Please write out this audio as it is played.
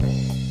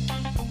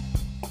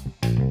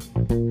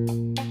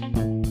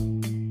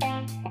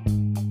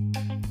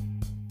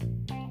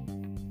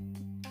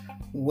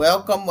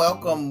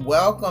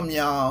Welcome,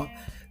 y'all.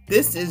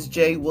 This is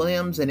Jay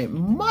Williams, and it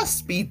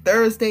must be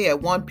Thursday at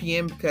 1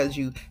 p.m. because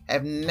you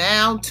have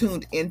now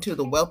tuned into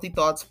the Wealthy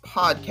Thoughts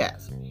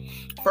podcast.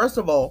 First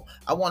of all,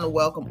 I want to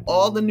welcome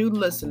all the new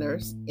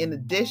listeners. In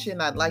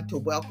addition, I'd like to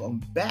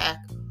welcome back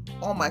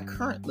all my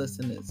current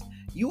listeners.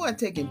 You are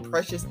taking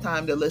precious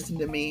time to listen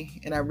to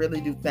me, and I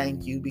really do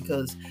thank you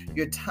because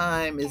your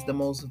time is the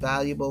most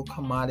valuable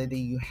commodity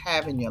you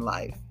have in your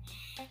life.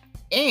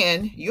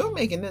 And you're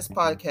making this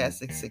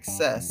podcast a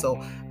success. So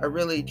I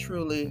really,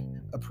 truly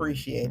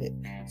appreciate it.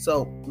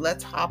 So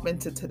let's hop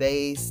into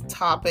today's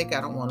topic.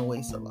 I don't want to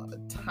waste a lot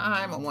of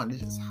time. I want to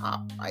just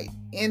hop right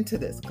into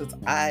this because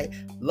I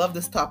love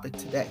this topic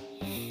today.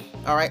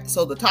 All right.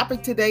 So the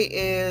topic today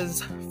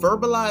is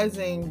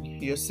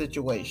verbalizing your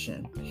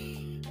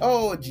situation.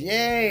 Oh,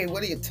 Jay,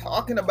 what are you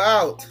talking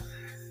about?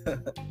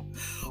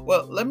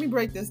 Well, let me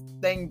break this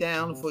thing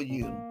down for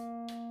you.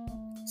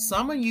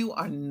 Some of you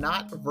are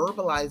not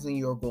verbalizing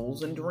your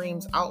goals and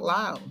dreams out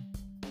loud.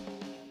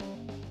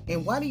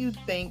 And why do you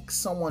think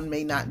someone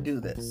may not do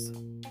this?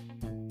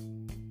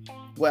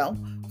 Well,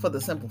 for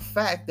the simple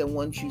fact that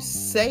once you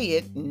say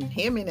it, and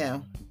hear me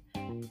now,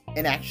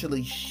 and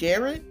actually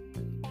share it,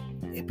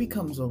 it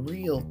becomes a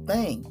real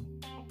thing.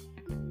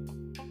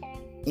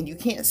 And you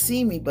can't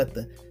see me, but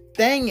the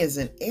thing is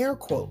in air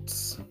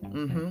quotes.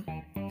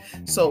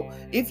 So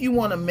if you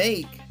want to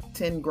make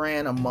 10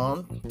 grand a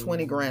month,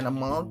 20 grand a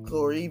month,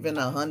 or even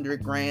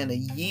 100 grand a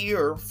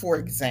year, for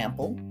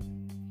example,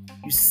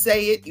 you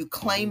say it, you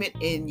claim it,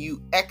 and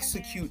you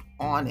execute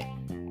on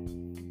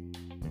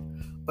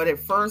it. But it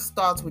first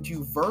starts with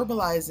you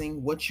verbalizing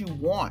what you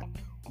want,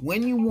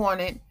 when you want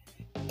it,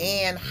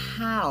 and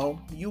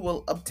how you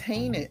will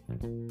obtain it.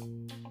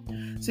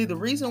 See, the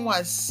reason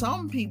why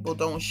some people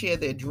don't share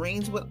their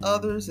dreams with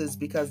others is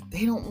because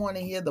they don't want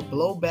to hear the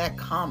blowback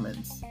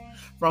comments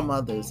from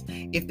others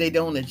if they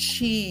don't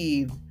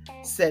achieve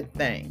said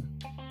thing.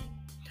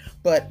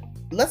 But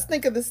let's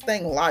think of this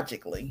thing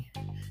logically.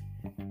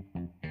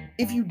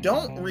 If you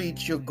don't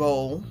reach your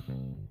goal,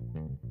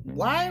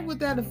 why would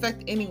that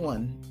affect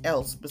anyone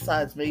else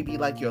besides maybe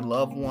like your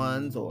loved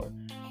ones or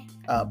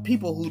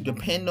people who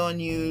depend on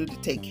you to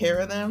take care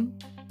of them?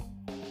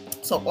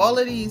 So all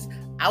of these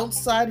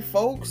outside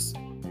folks,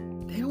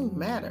 they don't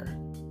matter.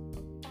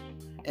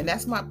 And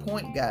that's my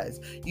point, guys.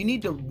 You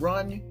need to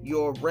run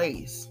your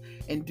race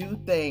and do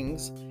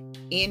things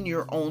in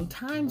your own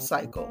time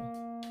cycle,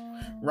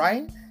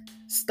 right?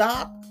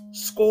 Stop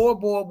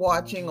scoreboard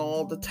watching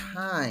all the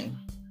time.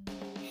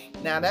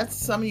 Now, that's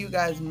some of you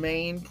guys'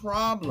 main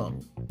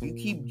problem. You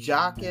keep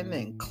jocking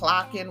and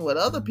clocking what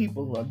other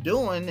people are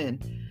doing,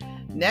 and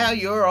now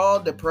you're all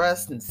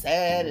depressed and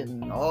sad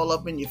and all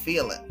up in your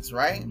feelings,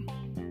 right?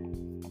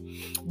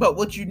 But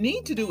what you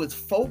need to do is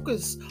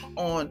focus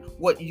on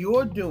what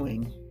you're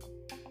doing,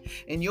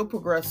 and you'll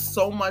progress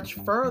so much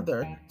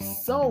further,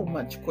 so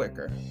much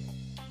quicker.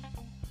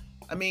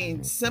 I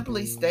mean,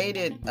 simply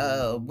stated,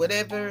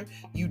 whatever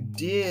you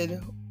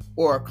did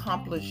or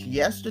accomplished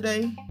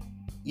yesterday,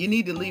 you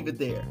need to leave it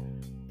there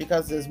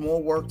because there's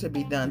more work to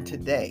be done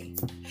today.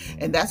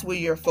 And that's where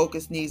your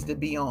focus needs to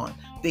be on.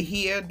 The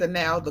here, the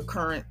now, the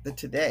current, the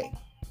today.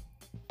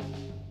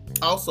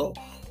 Also,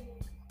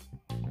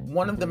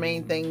 one of the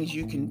main things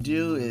you can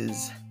do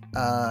is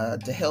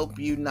to help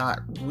you not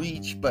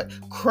reach but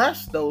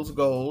crush those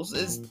goals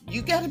is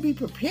you got to be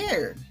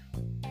prepared.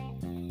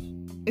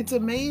 It's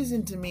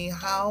amazing to me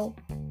how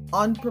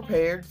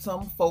unprepared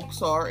some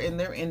folks are in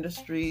their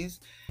industries,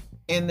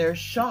 and they're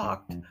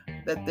shocked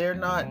that they're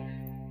not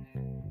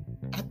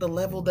at the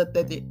level that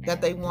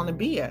they want to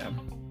be at.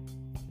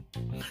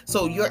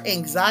 So your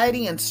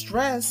anxiety and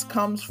stress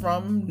comes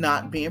from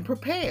not being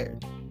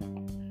prepared.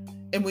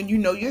 And when you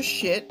know your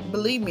shit,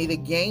 believe me, the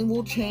game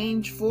will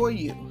change for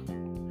you.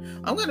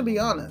 I'm going to be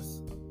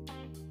honest.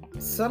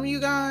 Some of you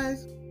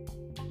guys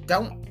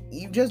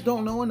you just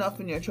don't know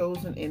enough in your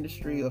chosen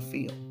industry or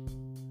field.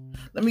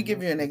 Let me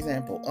give you an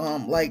example.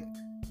 I'm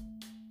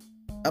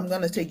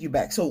going to take you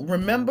back. So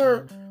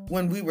remember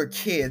when we were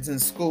kids in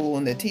school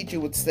and the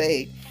teacher would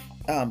say,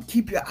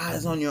 keep your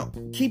eyes on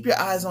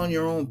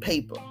your own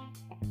paper.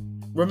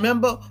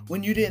 Remember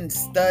when you didn't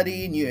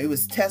study and it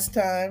was test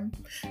time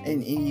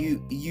and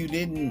you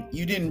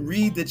didn't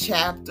read the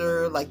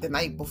chapter like the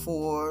night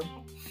before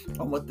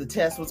on what the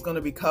test was going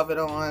to be covered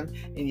on,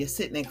 and you're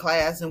sitting in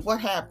class, and what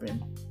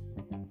happened?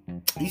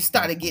 You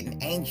started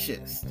getting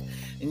anxious,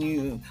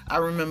 and I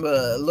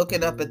remember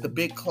looking up at the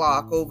big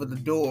clock over the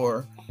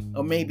door,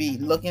 or maybe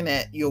looking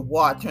at your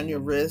watch on your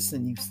wrist,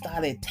 and you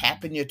started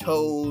tapping your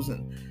toes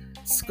and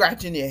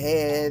scratching your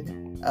head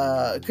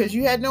because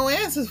you had no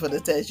answers for the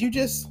test.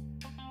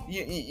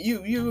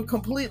 You were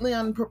completely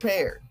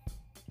unprepared.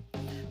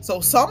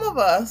 So some of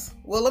us,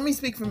 well, let me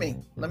speak for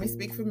me.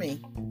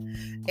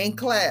 In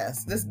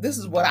class, this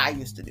is what I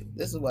used to do.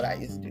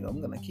 I'm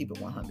going to keep it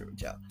 100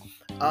 with y'all.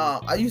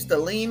 I used to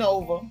lean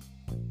over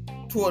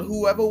toward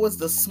whoever was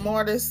the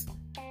smartest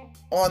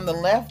on the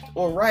left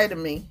or right of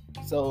me.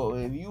 So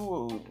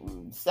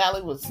if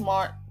Sally was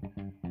smart,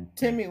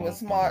 Timmy was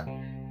smart,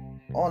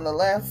 on the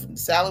left,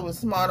 Sally was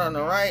smart on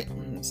the right.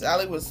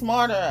 Sally was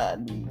smarter,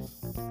 I'd be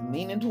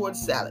leaning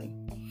towards Sally.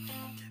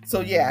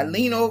 So yeah, I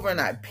lean over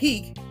and I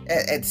peek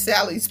at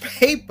Sally's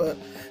paper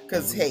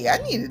because, hey, I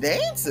needed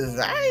answers.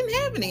 I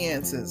didn't have any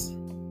answers.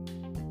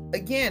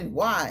 Again,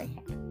 why?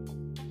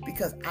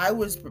 Because I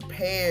was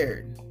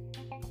prepared.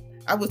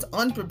 I was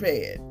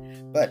unprepared.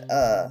 But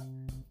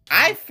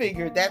I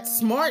figured that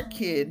smart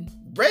kid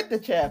read the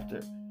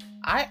chapter.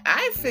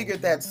 I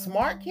figured that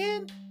smart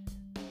kid,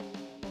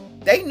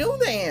 they knew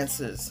the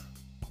answers.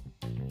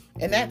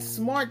 And that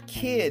smart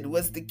kid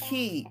was the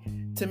key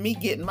to me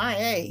getting my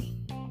A.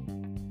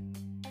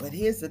 But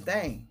here's the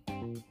thing.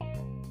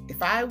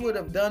 If I would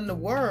have done the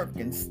work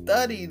and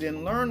studied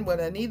and learned what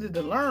I needed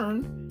to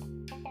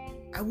learn,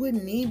 I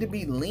wouldn't need to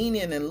be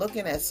leaning and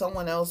looking at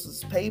someone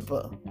else's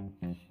paper.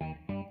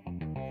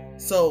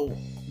 So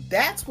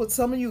that's what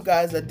some of you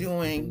guys are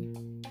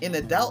doing in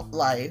adult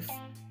life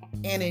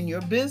and in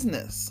your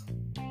business.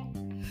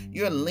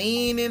 You're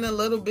leaning a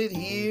little bit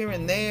here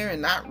and there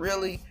and not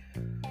really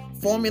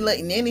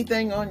formulating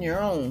anything on your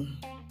own.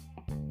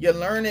 You're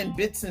learning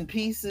bits and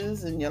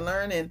pieces, and you're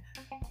learning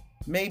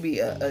maybe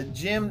a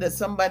gem that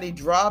somebody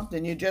dropped,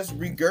 and you're just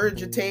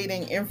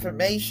regurgitating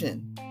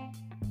information,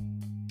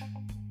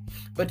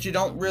 but you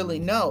don't really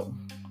know.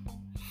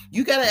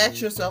 You got to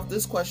ask yourself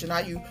this question.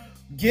 Are you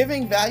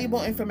giving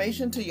valuable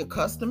information to your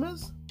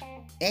customers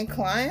and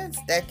clients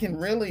that can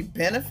really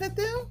benefit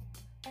them?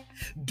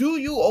 Do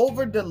you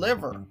over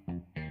deliver?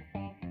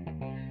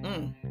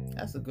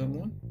 That's a good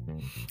one.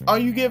 Are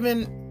you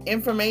giving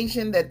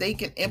information that they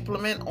can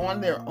implement on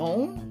their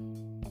own?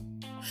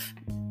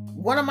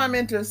 One of my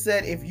mentors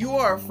said, if you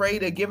are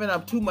afraid of giving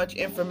up too much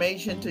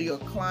information to your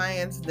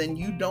clients, then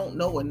you don't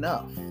know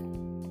enough.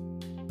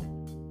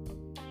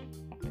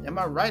 Am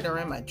I right or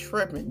am I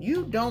tripping?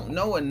 You don't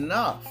know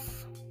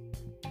enough.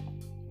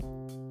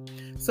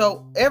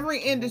 So every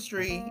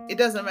industry, it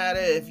doesn't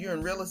matter if you're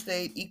in real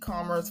estate,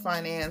 e-commerce,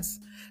 finance,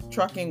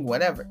 trucking,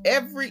 whatever.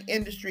 Every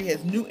industry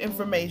has new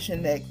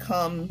information that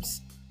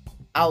comes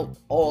out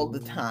all the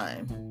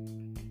time.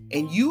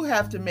 And you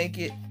have to make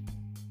it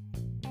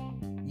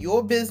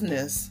your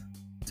business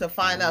to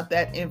find out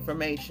that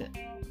information.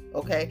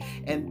 Okay?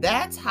 And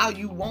that's how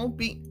you won't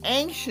be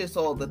anxious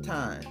all the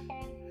time.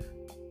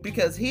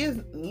 Because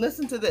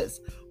listen to this.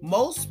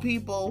 Most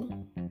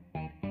people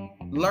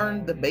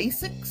learn the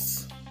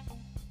basics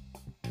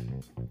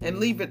and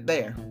leave it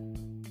there.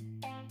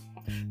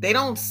 They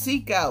don't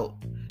seek out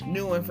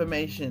new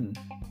information.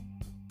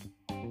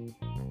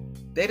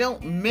 They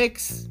don't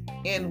mix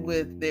in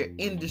with their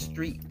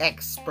industry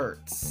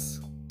experts.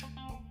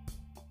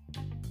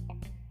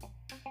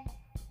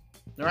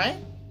 Right?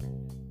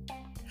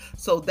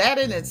 So that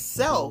in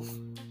itself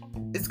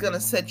is going to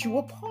set you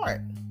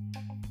apart.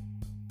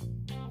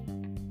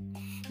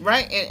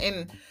 Right?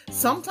 And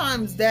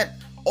sometimes that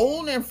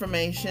old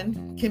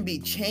information can be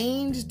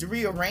changed,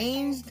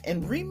 rearranged,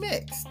 and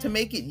remixed to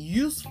make it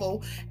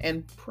useful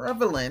and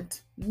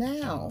prevalent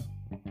now.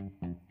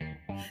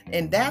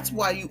 And that's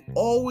why you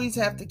always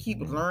have to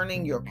keep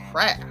learning your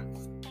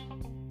craft.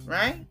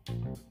 Right?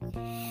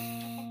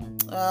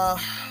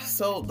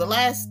 So the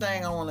last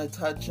thing I want to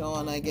touch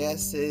on, I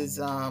guess,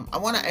 is I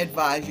want to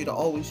advise you to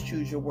always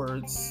choose your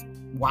words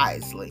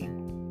wisely.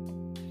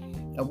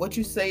 And what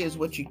you say is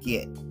what you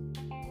get.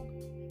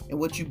 And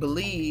what you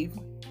believe,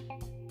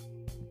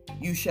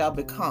 you shall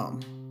become.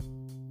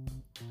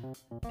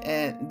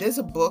 And there's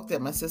a book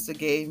that my sister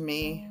gave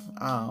me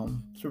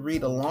to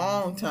read a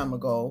long time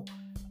ago.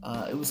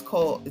 It's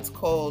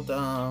called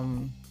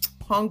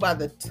Hung by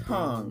the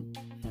Tongue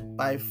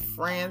by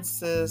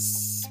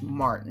Francis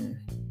Martin.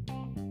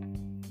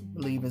 I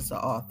believe is the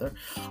author.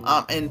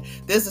 And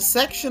there's a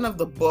section of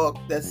the book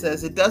that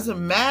says it doesn't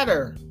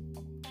matter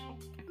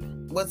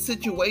what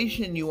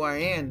situation you are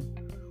in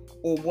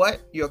or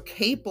what your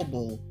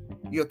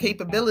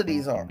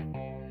capabilities are.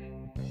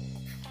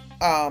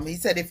 He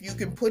said if you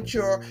can put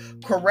your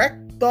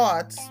correct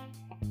thoughts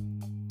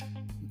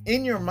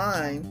in your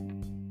mind,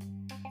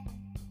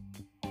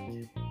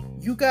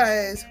 you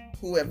guys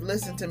who have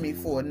listened to me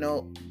before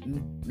know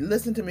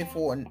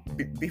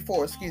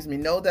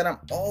that I'm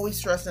always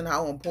stressing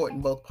how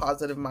important both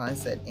positive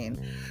mindset and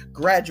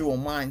gradual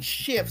mind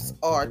shifts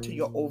are to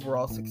your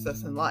overall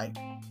success in life.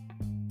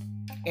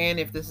 And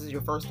if this is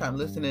your first time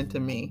listening to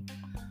me,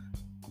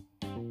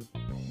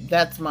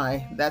 that's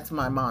my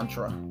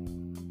mantra.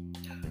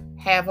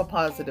 Have a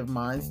positive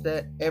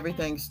mindset.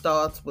 Everything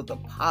starts with a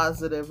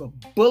positive,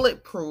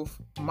 bulletproof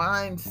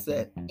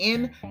mindset,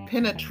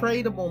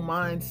 impenetrable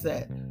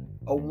mindset,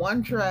 a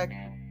one-track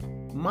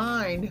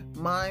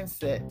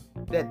mindset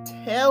that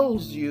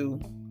tells you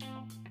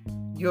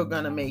you're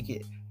going to make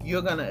it.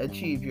 You're going to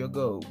achieve your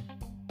goal.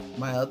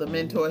 My other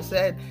mentor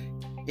said,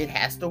 it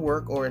has to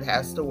work or it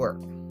has to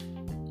work.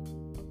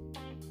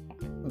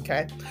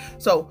 Okay,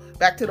 so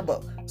back to the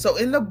book. So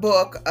in the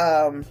book,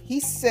 he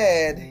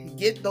said,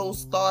 get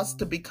those thoughts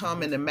to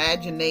become an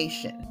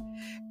imagination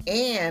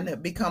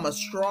and become a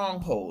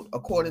stronghold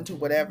according to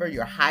whatever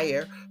your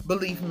higher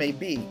belief may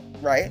be,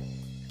 right?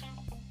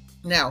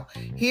 Now,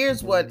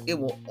 here's what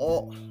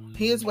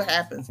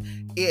happens.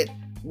 It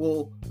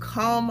will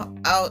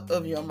come out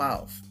of your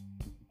mouth,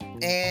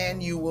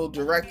 and you will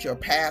direct your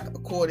path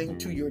according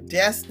to your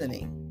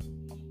destiny.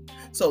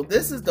 So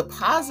this is the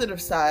positive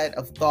side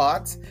of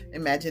thoughts,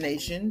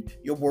 imagination,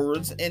 your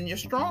words, and your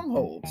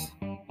strongholds.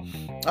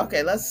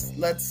 Okay,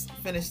 let's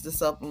finish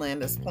this up and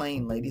land this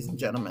plane, ladies and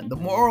gentlemen. The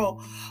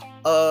moral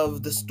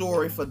of the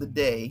story for the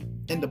day,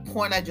 and the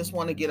point I just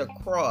want to get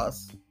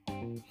across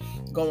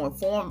going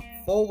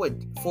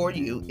forward for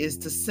you, is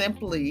to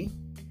simply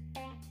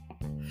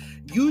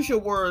use your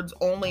words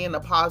only in a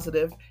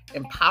positive,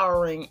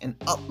 empowering, and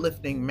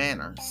uplifting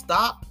manner.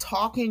 Stop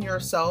talking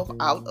yourself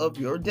out of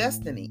your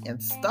destiny,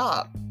 and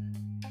stop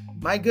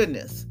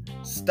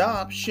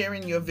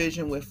sharing your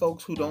vision with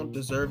folks who don't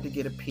deserve to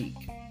get a peek.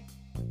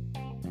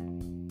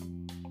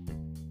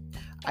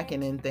 I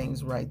can end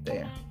things right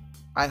there.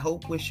 I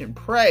hope, wish, and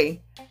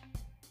pray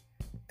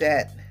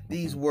that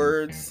these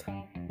words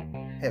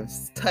have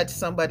touched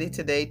somebody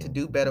today to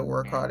do better,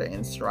 work harder,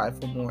 and strive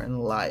for more in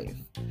life.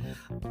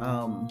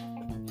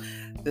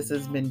 This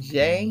has been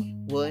Jay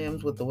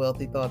Williams with the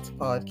Wealthy Thoughts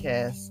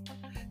Podcast.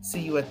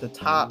 See you at the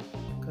top,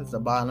 because the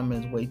bottom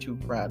is way too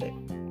crowded.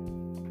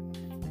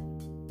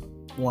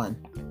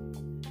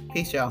 1.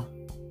 Peace, y'all.